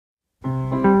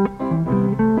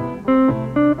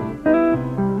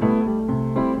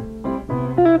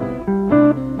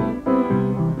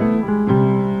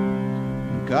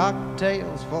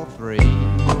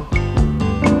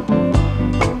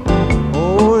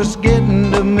it's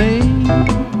getting to me.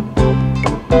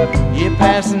 Yeah,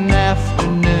 passing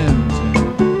afternoons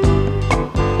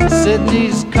sitting in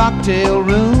these cocktail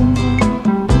rooms.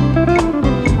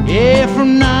 Yeah,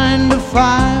 from 9 to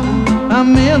 5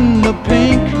 I'm in the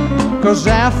pink, 'cause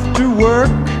after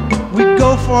work we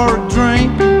go for a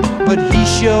drink. But he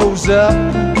shows up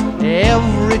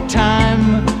every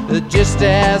time just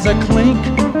as a clink.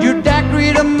 Your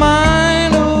daiquiri to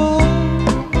mine, oh,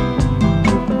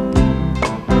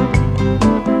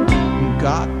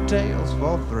 cocktails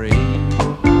for three.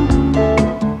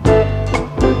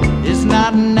 It's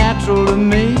not natural to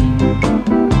me,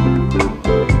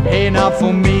 hey, not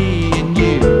for me and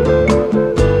you.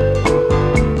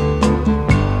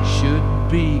 Should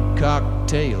be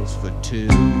cocktails for two.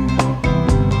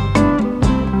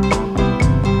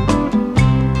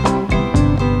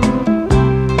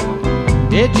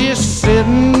 Yeah, just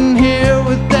sitting here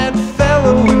with that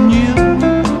fellow and you,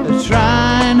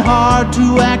 trying hard to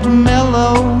act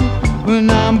mellow when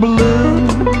I'm blue.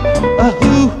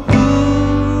 Hoo-hoo.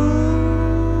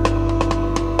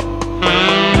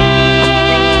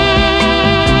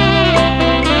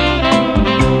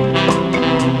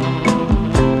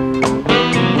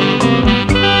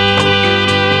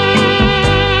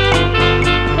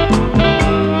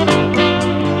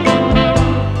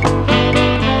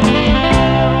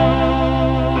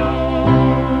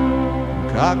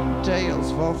 Cocktails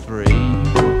for three.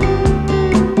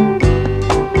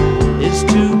 It's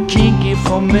too kinky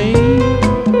for me.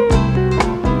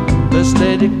 Let's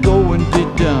let it go and be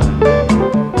done.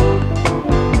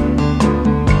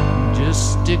 Just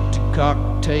stick to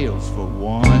cocktails for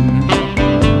one.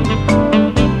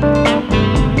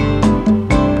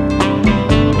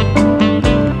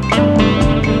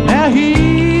 Now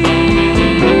he's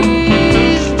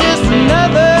just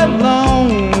another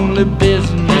lonely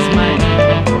businessman,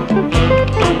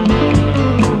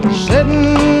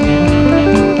 sitting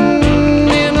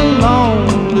in a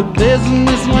lonely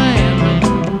business land.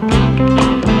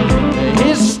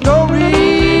 His story's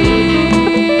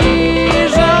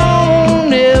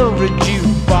on every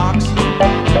jukebox,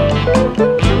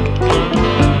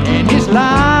 and his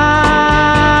life,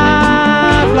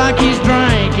 like he's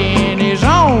drinking, is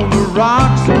on the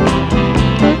rocks.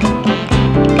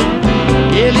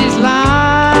 Yeah, his life,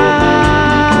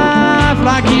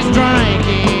 like he's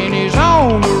drinking, is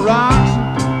on the rocks.